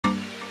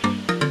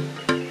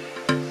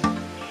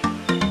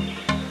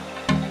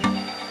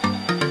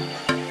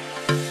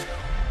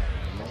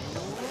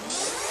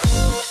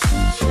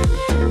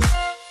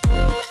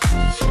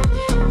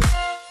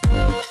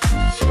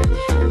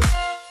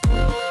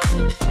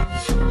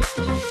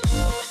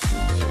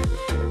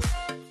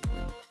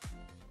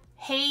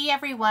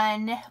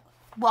everyone.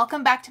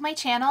 Welcome back to my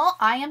channel.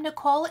 I am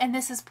Nicole and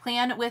this is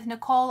Plan with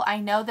Nicole.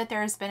 I know that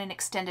there has been an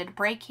extended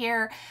break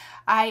here.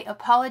 I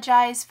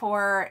apologize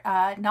for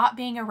not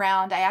being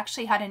around. I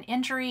actually had an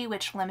injury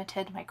which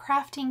limited my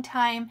crafting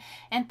time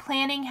and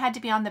planning had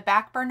to be on the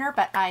back burner,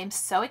 but I'm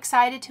so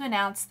excited to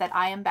announce that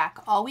I am back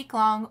all week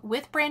long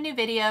with brand new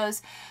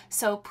videos.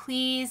 So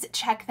please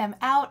check them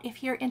out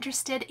if you're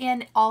interested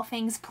in all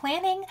things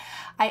planning.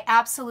 I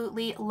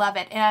absolutely love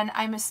it. And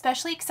I'm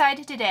especially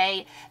excited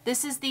today.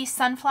 This is the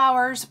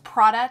Sunflowers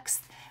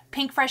products.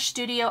 Pinkfresh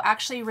Studio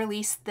actually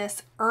released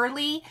this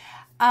early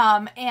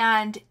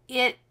and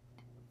it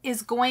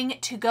is going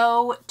to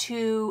go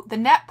to the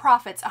net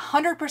profits.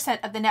 100%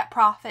 of the net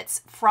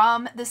profits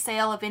from the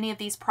sale of any of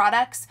these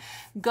products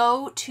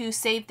go to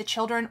Save the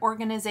Children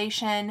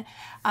organization.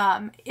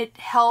 It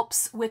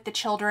helps with the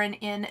children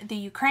in the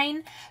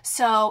Ukraine.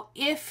 So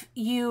if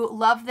you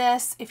love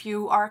this, if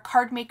you are a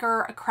card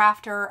maker, a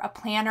crafter, a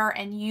planner,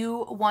 and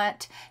you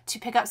want to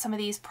pick up some of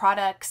these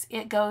products,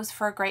 it goes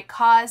for a great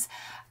cause.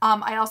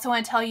 I also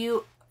want to tell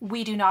you,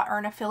 we do not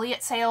earn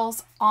affiliate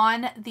sales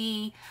on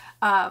the,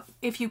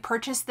 if you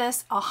purchase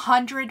this,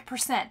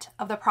 100%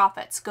 of the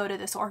profits go to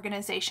this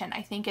organization.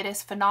 I think it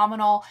is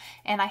phenomenal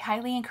and I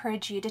highly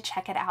encourage you to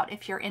check it out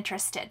if you're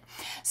interested.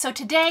 So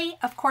today,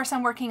 of course,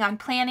 I'm working on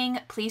planning.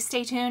 Please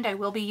stay tuned. I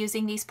will be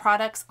using these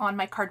products on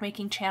my card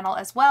making channel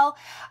as well.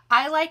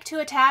 I like to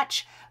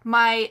attach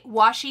my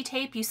washi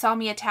tape. You saw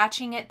me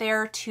attaching it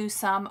there to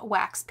some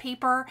wax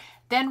paper,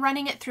 then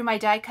running it through my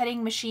die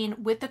cutting machine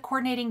with the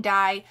coordinating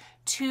die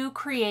to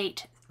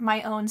create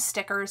my own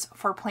stickers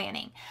for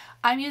planning.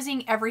 I'm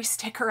using every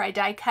sticker I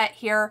die cut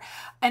here,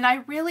 and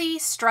I really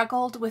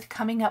struggled with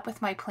coming up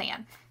with my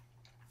plan.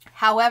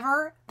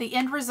 However, the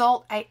end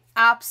result I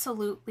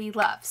absolutely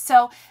love.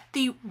 So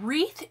the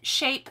wreath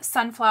shape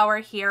sunflower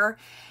here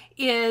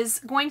is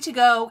going to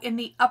go in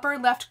the upper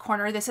left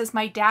corner. This is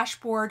my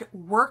dashboard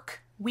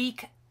work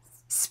week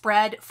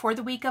spread for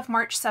the week of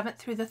March 7th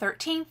through the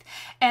 13th.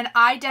 And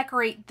I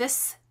decorate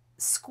this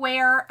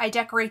square. I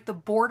decorate the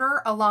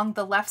border along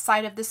the left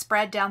side of the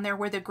spread down there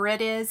where the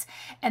grid is.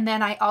 And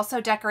then I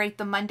also decorate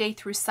the Monday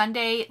through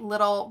Sunday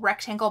little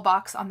rectangle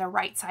box on the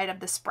right side of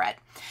the spread.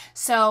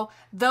 So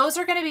those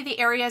are going to be the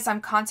areas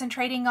I'm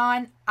concentrating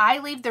on. I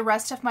leave the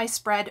rest of my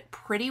spread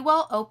pretty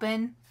well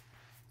open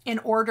in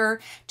order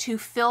to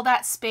fill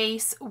that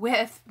space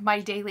with my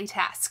daily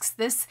tasks.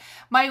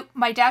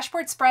 My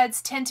dashboard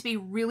spreads tend to be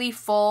really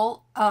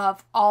full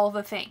of all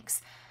the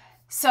things.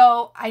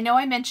 So I know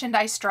I mentioned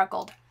I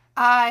struggled.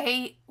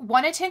 I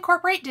wanted to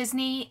incorporate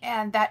Disney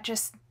and that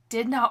just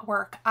did not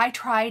work. I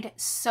tried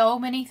so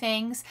many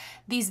things.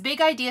 These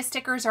big idea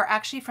stickers are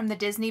actually from the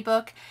Disney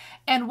book.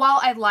 And while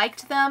I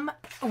liked them,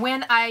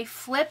 when I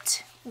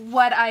flipped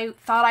what I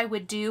thought I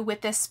would do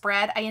with this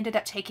spread, I ended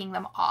up taking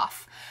them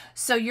off.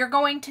 So you're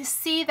going to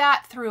see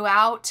that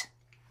throughout.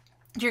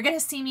 You're going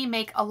to see me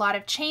make a lot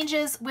of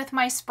changes with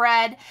my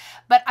spread,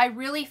 but I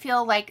really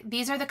feel like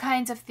these are the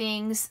kinds of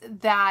things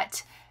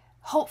that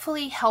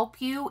hopefully help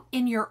you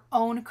in your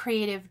own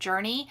creative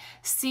journey,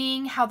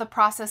 seeing how the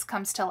process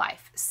comes to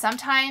life.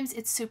 Sometimes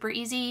it's super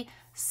easy,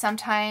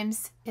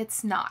 sometimes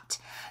it's not.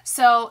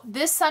 So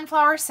this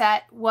sunflower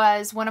set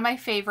was one of my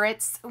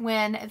favorites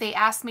when they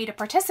asked me to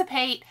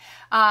participate.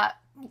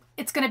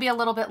 It's going to be a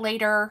little bit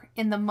later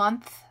in the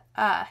month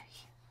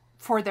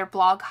for their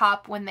blog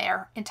hop when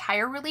their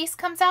entire release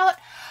comes out.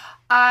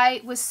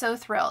 I was so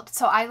thrilled.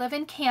 So I live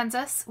in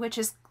Kansas, which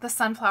is the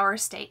sunflower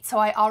state. So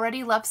I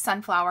already love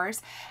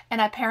sunflowers.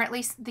 And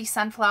apparently the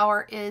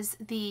sunflower is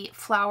the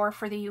flower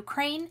for the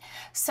Ukraine.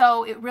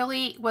 So it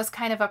really was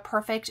kind of a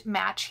perfect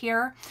match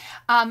here.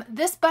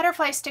 This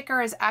butterfly sticker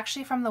is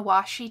actually from the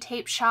Washi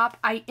tape shop.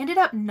 I ended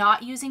up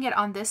not using it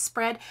on this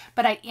spread,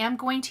 but I am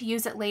going to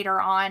use it later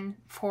on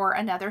for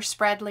another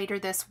spread later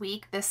this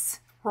week, this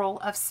roll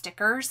of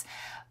stickers.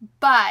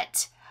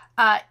 But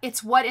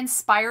it's what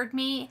inspired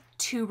me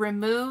to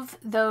remove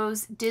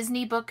those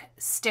Disney book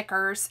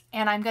stickers,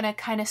 and I'm going to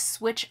kind of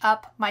switch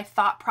up my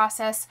thought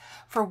process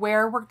for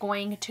where we're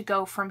going to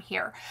go from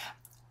here.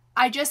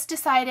 I just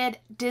decided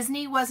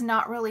Disney was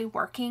not really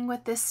working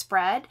with this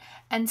spread,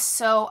 and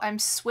so I'm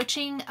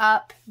switching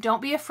up.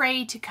 Don't be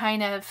afraid to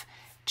kind of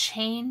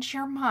change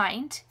your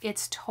mind.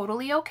 It's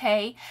totally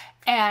okay,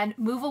 and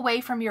move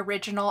away from your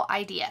original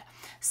idea.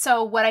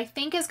 So what I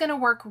think is going to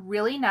work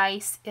really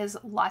nice is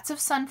lots of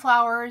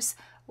sunflowers,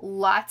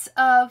 lots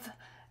of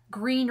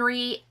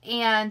greenery,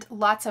 and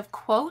lots of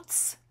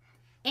quotes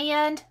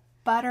and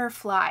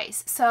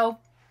butterflies. So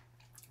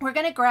we're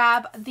going to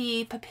grab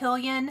the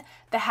Papillon,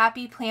 the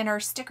Happy Planner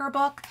sticker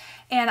book,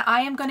 and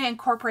I am going to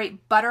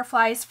incorporate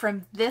butterflies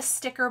from this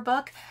sticker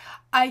book.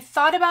 I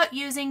thought about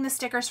using the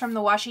stickers from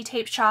the Washi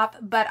tape shop,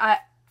 but I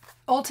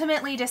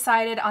ultimately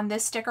decided on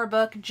this sticker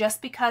book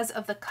just because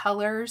of the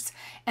colors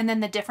and then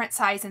the different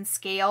size and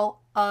scale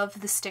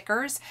of the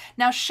stickers.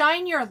 Now,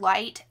 Shine Your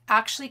Light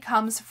actually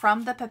comes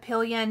from the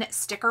Papillon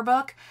sticker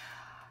book.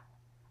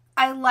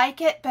 I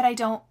like it, but I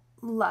don't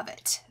love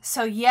it.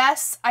 So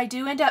yes, I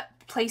do end up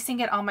placing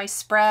it on my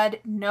spread.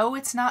 No,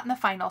 it's not in the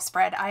final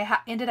spread. I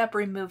ended up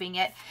removing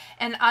it,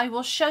 and I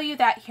will show you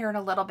that here in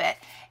a little bit.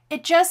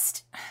 It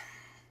just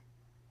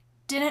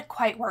didn't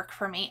quite work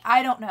for me.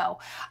 I don't know.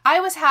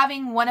 I was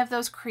having one of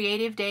those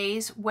creative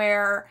days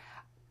where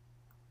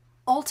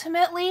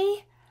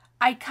ultimately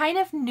I kind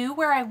of knew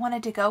where I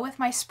wanted to go with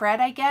my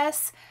spread, I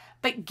guess,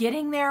 but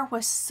getting there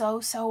was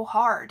so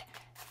hard.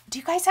 Do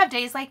you guys have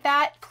days like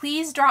that?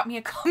 Please drop me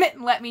a comment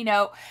and let me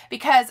know,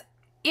 because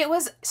it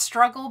was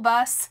struggle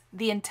bus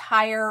the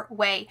entire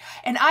way.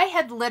 And I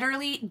had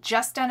literally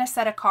just done a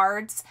set of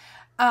cards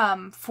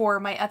for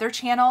my other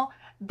channel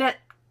that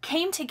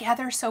came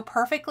together so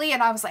perfectly,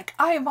 and I was like,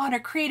 I am on a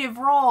creative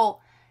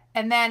roll.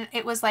 And then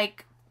it was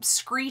like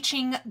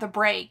screeching the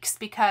brakes,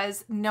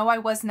 because no, I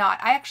was not.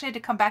 I actually had to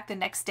come back the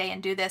next day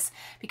and do this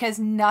because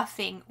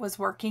nothing was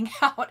working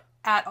out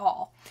at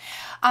all.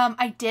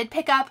 I did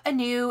pick up a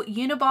new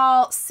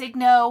Uniball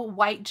Signo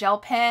white gel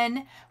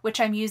pen, which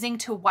I'm using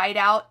to white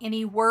out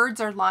any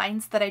words or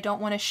lines that I don't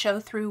want to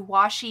show through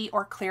washi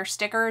or clear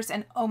stickers.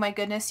 And oh my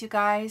goodness, you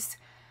guys,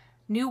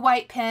 new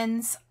white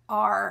pens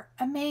are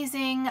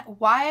amazing.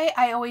 Why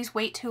I always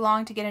wait too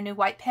long to get a new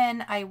white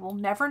pen, I will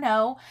never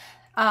know.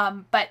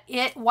 But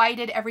it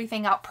whited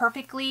everything out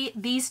perfectly.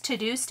 These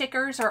to-do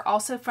stickers are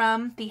also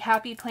from the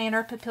Happy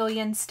Planner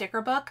Papillon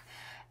sticker book.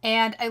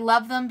 And I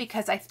love them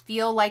because I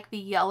feel like the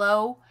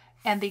yellow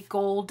and the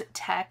gold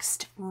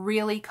text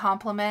really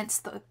complements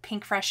the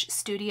Pinkfresh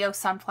Studio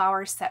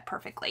Sunflowers set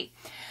perfectly.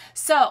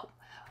 So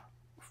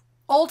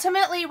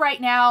ultimately right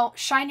now,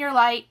 shine your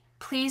light.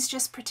 Please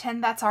just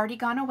pretend that's already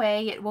gone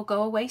away. It will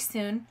go away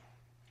soon.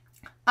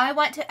 I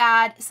want to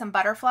add some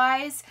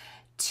butterflies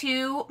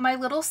to my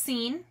little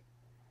scene.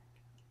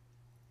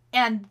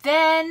 And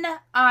then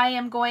I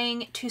am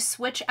going to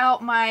switch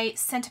out my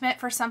sentiment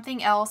for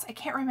something else. I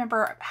can't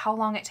remember how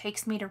long it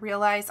takes me to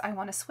realize I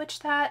want to switch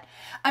that.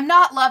 I'm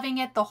not loving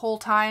it the whole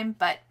time,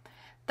 but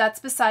that's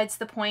besides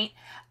the point.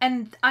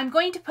 And I'm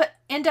going to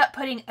end up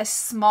putting a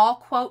small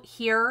quote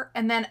here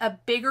and then a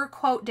bigger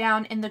quote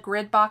down in the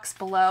grid box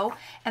below.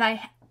 And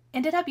I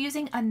ended up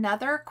using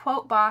another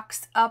quote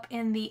box up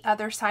in the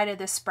other side of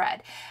the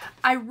spread.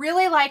 I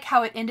really like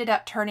how it ended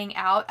up turning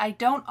out. I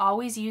don't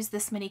always use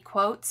this many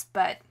quotes,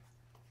 but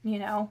you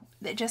know,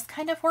 it just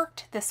kind of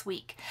worked this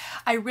week.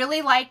 I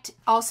really liked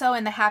also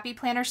in the Happy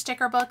Planner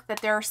sticker book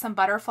that there are some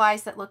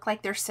butterflies that look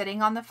like they're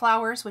sitting on the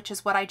flowers, which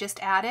is what I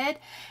just added.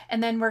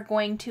 And then we're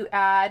going to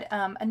add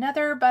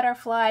another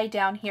butterfly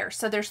down here.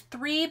 So there's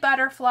 3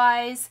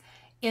 butterflies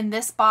in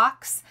this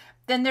box.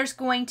 Then there's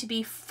going to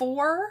be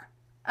 4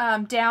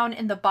 down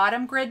in the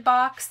bottom grid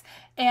box.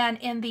 And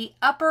in the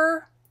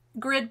upper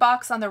grid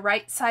box on the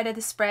right side of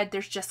the spread,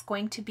 there's just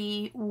going to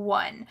be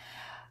 1.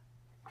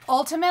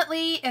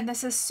 Ultimately, and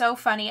this is so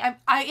funny,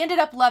 I ended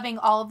up loving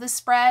all of the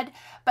spread,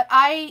 but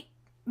I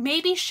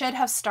maybe should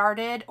have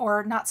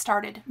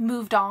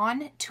moved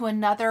on to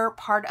another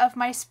part of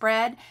my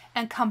spread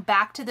and come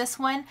back to this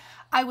one.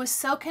 I was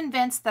so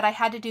convinced that I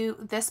had to do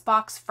this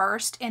box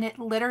first, and it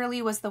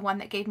literally was the one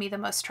that gave me the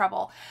most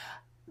trouble.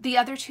 The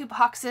other 2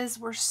 boxes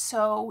were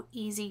so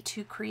easy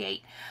to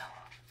create.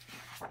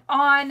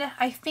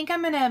 I think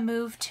I'm going to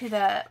move to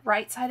the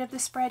right side of the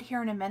spread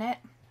here in a minute.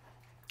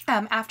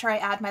 After I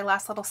add my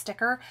last little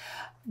sticker.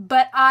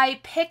 But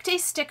I picked a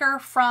sticker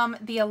from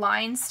the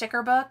Align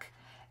sticker book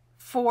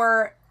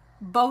for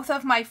both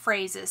of my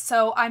phrases.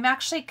 So I'm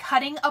actually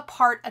cutting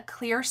apart a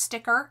clear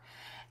sticker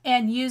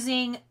and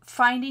using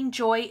Finding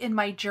Joy in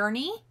My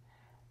Journey.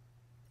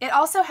 It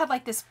also had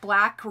like this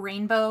black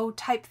rainbow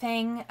type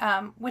thing,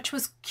 which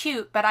was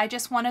cute, but I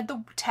just wanted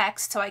the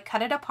text, so I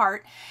cut it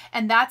apart.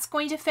 And that's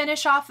going to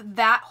finish off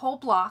that whole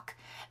block.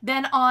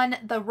 Then on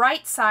the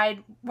right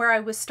side, where I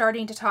was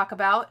starting to talk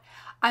about,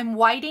 I'm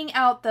whiting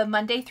out the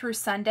Monday through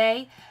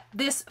Sunday.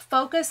 This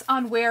focus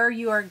on where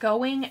you are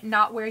going,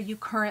 not where you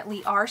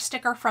currently are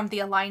sticker from the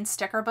Align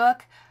sticker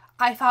book,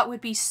 I thought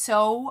would be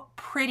so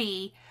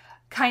pretty,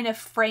 kind of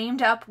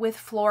framed up with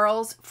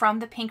florals from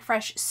the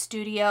Pinkfresh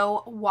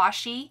Studio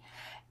Washi.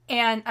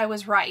 And I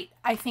was right.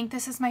 I think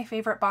this is my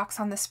favorite box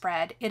on the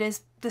spread. It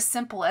is the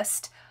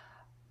simplest.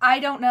 I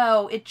don't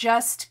know. It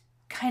just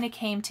kind of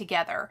came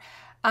together.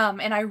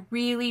 And I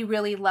really,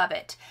 really love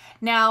it.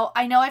 Now,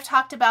 I know I've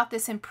talked about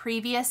this in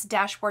previous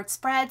dashboard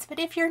spreads, but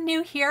if you're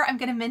new here, I'm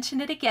going to mention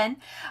it again.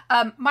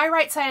 My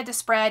right side of the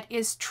spread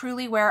is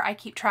truly where I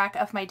keep track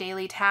of my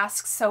daily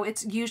tasks, so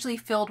it's usually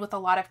filled with a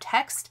lot of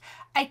text.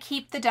 I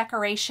keep the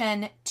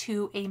decoration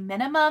to a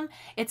minimum.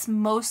 It's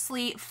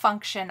mostly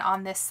function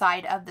on this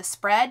side of the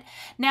spread.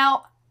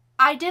 Now,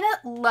 I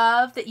didn't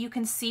love that you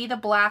can see the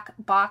black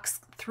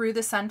box through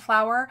the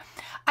sunflower.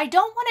 I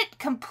don't want it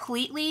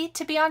completely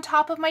to be on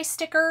top of my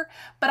sticker,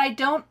 but I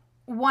don't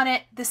want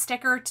it,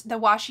 the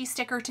washi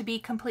sticker, to be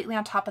completely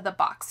on top of the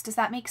box. Does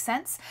that make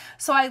sense?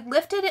 So I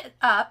lifted it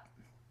up,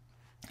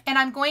 and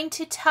I'm going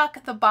to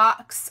tuck the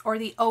box or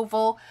the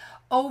oval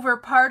over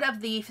part of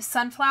the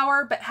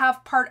sunflower, but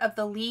have part of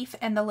the leaf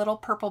and the little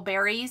purple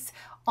berries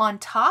on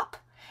top.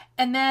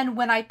 And then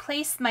when I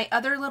place my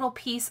other little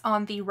piece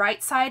on the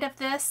right side of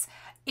this,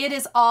 it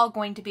is all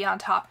going to be on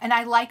top. And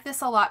I like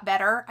this a lot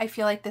better. I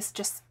feel like this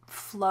just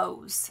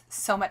flows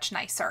so much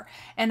nicer.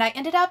 And I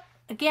ended up,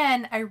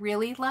 again, I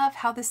really love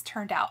how this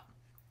turned out.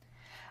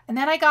 And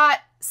then I got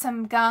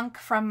some gunk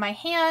from my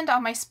hand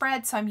on my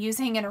spread, so I'm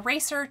using an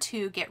eraser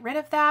to get rid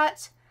of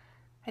that.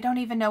 I don't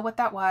even know what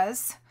that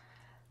was.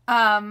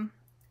 And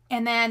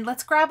then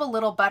let's grab a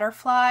little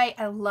butterfly.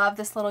 I love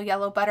this little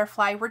yellow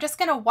butterfly. We're just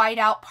gonna white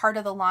out part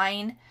of the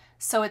line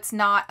so it's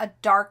not a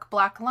dark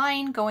black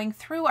line going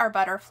through our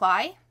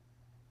butterfly.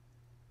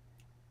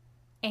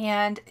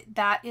 And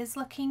that is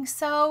looking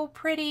so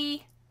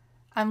pretty.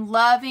 I'm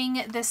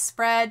loving this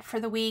spread for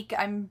the week.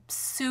 I'm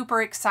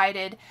super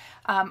excited.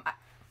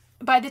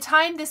 By the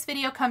time this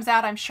video comes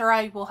out, I'm sure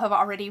I will have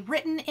already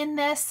written in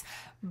this,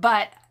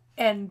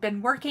 and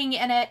been working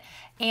in it,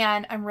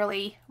 and I'm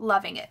really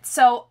loving it.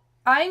 So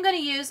I'm going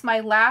to use my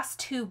last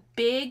two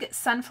big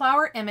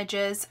sunflower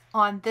images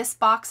on this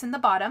box in the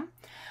bottom.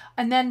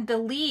 And then the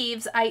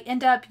leaves I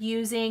end up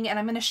using, and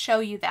I'm going to show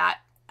you that,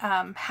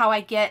 how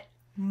I get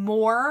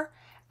more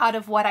out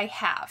of what I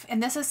have.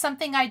 And this is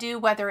something I do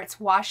whether it's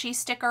washi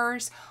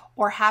stickers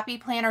or happy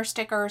planner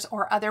stickers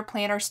or other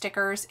planner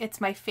stickers.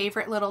 It's my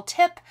favorite little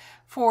tip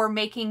for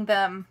making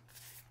them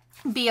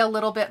be a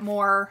little bit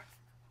more,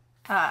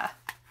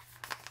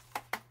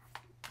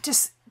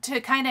 just to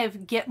kind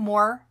of get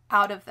more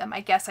out of them, I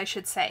guess I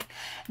should say.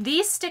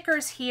 These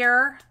stickers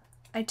here,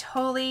 I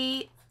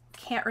totally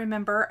can't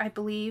remember. I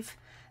believe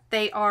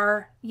they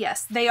are,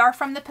 yes, they are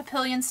from the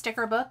Papillon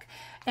sticker book.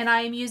 And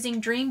I am using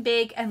Dream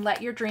Big and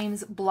Let Your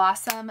Dreams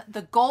Blossom.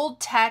 The gold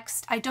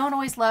text, I don't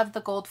always love the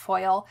gold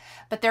foil,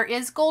 but there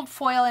is gold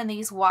foil in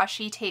these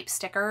washi tape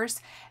stickers.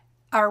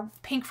 Our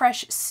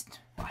Pinkfresh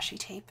washi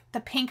tape,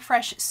 the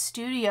Pinkfresh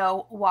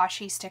Studio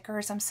washi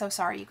stickers. I'm so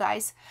sorry, you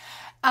guys.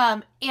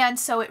 And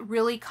so it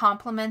really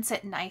complements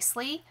it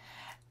nicely.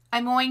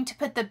 I'm going to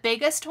put the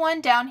biggest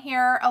one down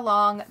here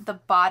along the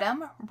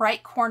bottom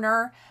right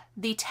corner.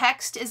 The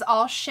text is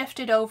all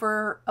shifted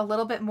over a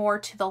little bit more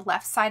to the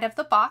left side of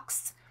the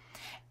box.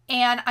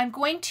 And I'm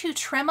going to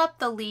trim up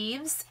the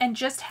leaves and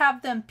just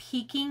have them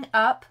peeking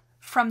up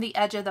from the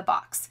edge of the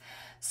box.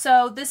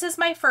 So this is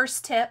my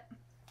first tip.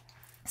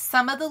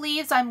 Some of the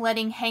leaves I'm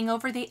letting hang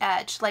over the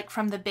edge, like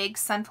from the big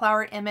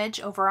sunflower image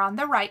over on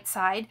the right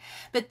side.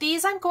 But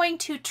these I'm going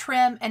to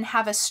trim and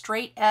have a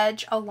straight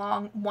edge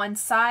along one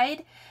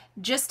side,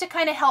 just to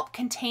kind of help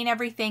contain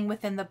everything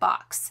within the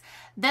box.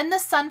 Then the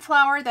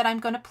sunflower that I'm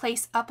going to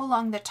place up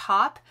along the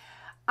top,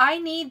 I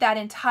need that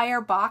entire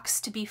box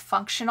to be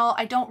functional.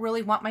 I don't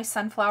really want my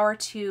sunflower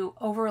to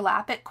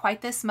overlap it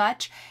quite this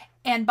much.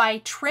 And by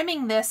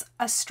trimming this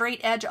a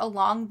straight edge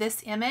along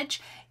this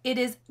image, it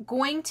is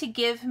going to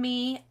give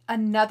me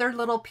another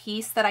little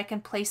piece that I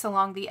can place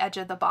along the edge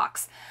of the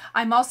box.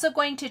 I'm also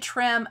going to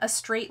trim a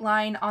straight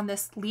line on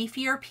this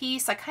leafier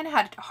piece. I kind of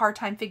had a hard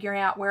time figuring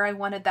out where I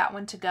wanted that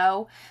one to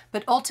go,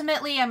 but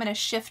ultimately I'm going to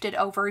shift it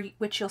over,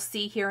 which you'll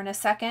see here in a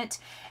second.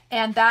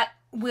 And that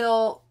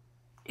will,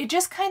 it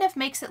just kind of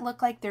makes it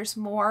look like there's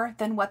more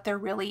than what there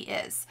really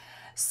is.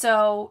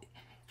 So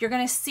you're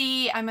going to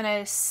see, I'm going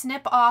to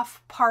snip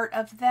off part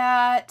of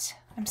that.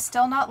 I'm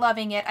still not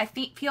loving it. I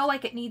feel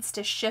like it needs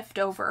to shift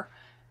over.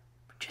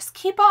 Just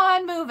keep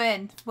on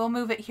moving. We'll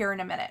move it here in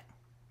a minute.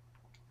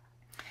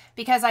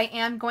 Because I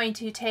am going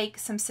to take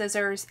some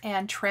scissors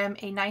and trim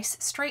a nice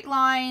straight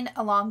line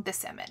along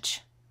this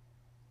image.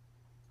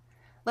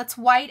 Let's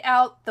white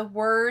out the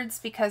words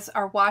because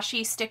our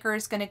washi sticker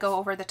is going to go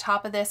over the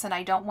top of this and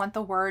I don't want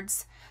the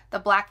words, the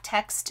black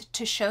text,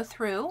 to show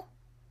through.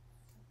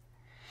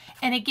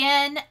 And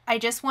again, I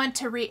just want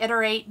to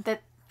reiterate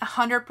that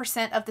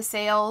 100% of the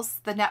sales,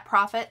 the net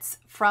profits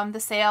from the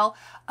sale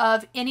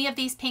of any of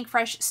these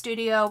Pinkfresh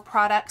Studio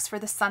products for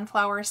the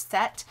sunflower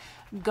set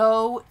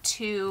go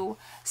to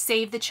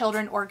Save the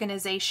Children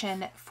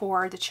organization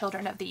for the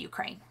children of the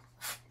Ukraine.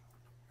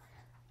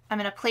 I'm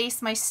going to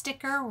place my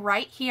sticker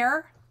right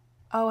here.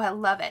 Oh, I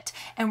love it.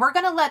 And we're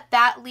going to let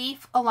that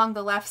leaf along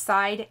the left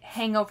side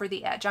hang over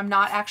the edge. I'm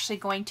not actually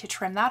going to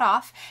trim that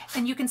off.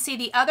 And you can see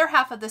the other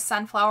half of the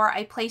sunflower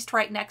I placed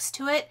right next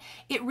to it.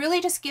 It really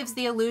just gives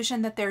the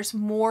illusion that there's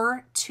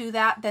more to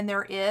that than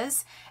there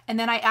is. And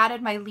then I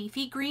added my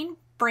leafy green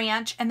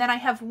branch, and then I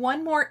have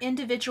one more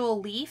individual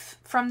leaf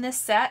from this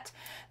set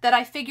that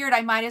I figured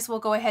I might as well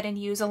go ahead and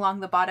use along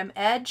the bottom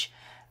edge,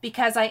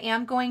 because I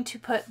am going to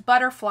put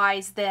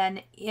butterflies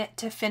then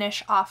to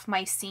finish off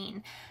my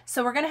scene.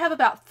 So we're going to have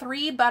about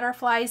 3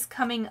 butterflies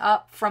coming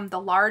up from the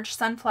large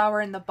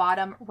sunflower in the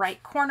bottom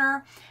right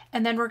corner,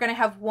 and then we're going to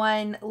have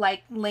one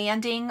like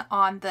landing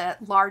on the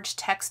large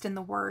text in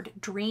the word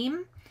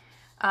dream.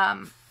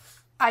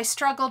 I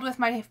struggled with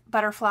my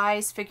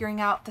butterflies, figuring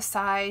out the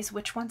size,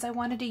 which ones I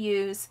wanted to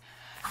use.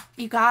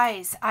 You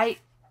guys,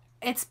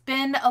 it's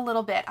been a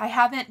little bit. I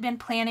haven't been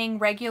planning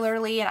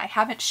regularly, and I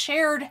haven't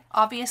shared,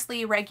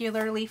 obviously,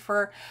 regularly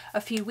for a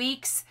few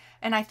weeks,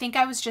 and I think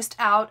I was just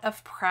out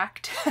of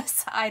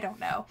practice. I don't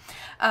know.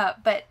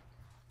 But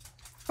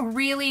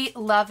really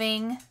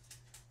loving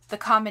the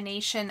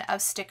combination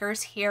of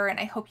stickers here, and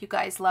I hope you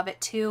guys love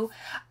it too.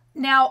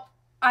 Now,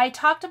 I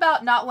talked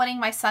about not wanting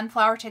my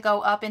sunflower to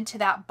go up into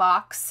that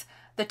box,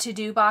 the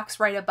to-do box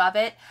right above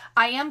it.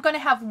 I am going to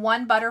have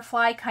one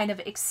butterfly kind of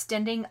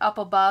extending up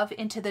above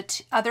into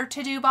the other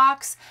to-do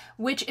box,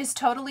 which is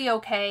totally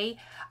okay.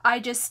 I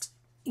just,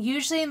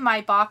 usually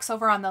my box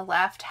over on the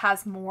left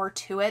has more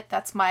to it.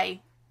 That's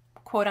my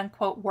quote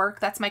unquote work.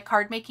 That's my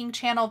card making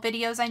channel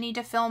videos I need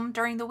to film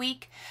during the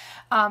week.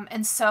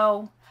 And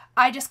so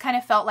I just kind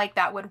of felt like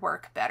that would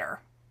work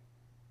better.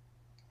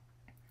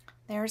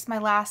 There's my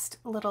last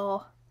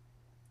little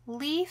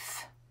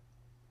leaf.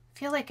 I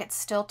feel like it's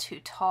still too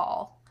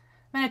tall.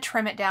 I'm going to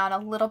trim it down a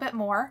little bit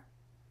more.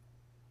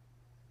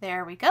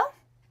 There we go.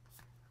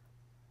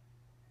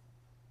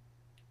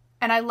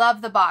 And I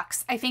love the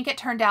box. I think it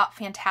turned out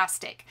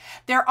fantastic.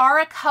 There are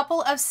a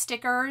couple of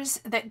stickers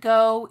that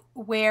go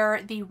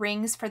where the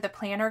rings for the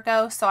planner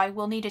go, so I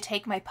will need to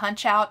take my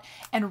punch out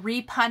and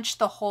re-punch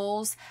the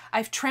holes.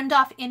 I've trimmed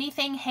off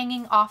anything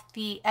hanging off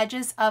the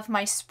edges of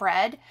my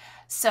spread.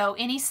 So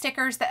any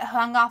stickers that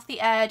hung off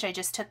the edge, I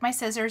just took my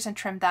scissors and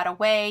trimmed that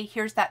away.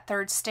 Here's that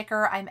third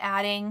sticker I'm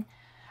adding.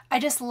 I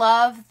just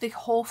love the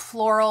whole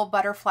floral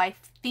butterfly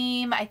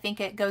theme. I think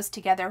it goes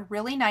together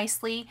really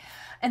nicely.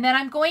 And then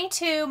I'm going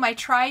to my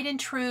tried and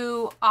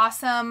true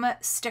awesome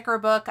sticker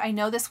book. I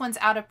know this one's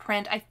out of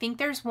print. I think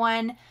there's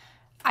one.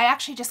 I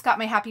actually just got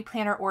my Happy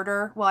Planner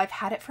order. Well, I've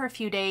had it for a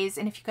few days,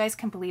 and if you guys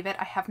can believe it,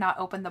 I have not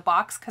opened the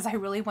box because I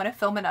really want to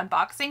film an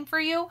unboxing for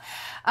you.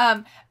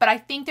 But I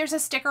think there's a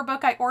sticker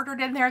book I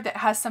ordered in there that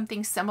has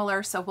something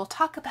similar, so we'll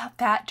talk about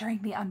that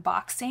during the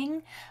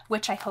unboxing,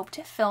 which I hope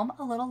to film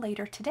a little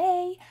later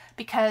today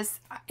because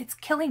it's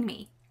killing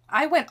me.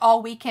 I went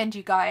all weekend,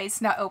 you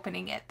guys, not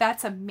opening it.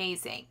 That's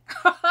amazing.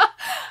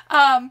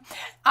 I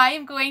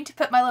am going to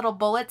put my little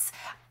bullets.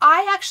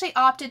 I actually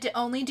opted to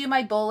only do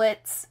my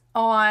bullets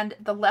on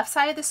the left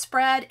side of the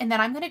spread, and then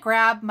I'm going to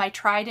grab my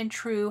tried and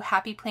true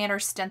Happy Planner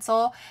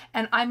stencil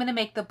and I'm going to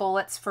make the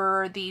bullets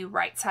for the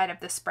right side of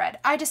the spread.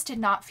 I just did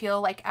not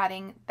feel like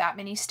adding that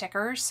many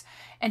stickers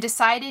and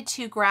decided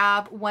to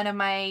grab one of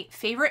my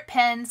favorite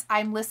pens.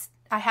 I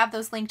have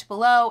those linked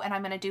below, and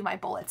I'm going to do my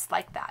bullets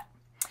like that.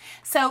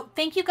 So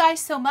thank you guys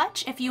so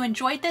much. If you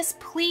enjoyed this,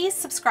 please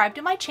subscribe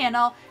to my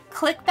channel,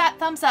 click that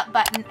thumbs up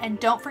button, and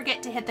don't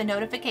forget to hit the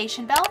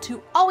notification bell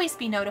to always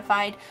be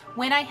notified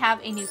when I have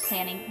a new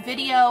planning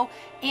video.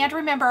 And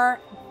remember,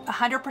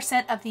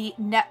 100% of the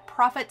net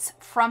profits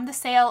from the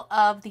sale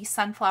of the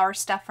sunflower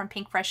stuff from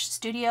Pinkfresh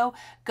Studio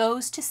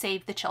goes to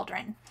save the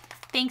children.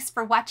 Thanks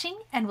for watching,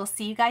 and we'll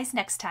see you guys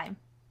next time.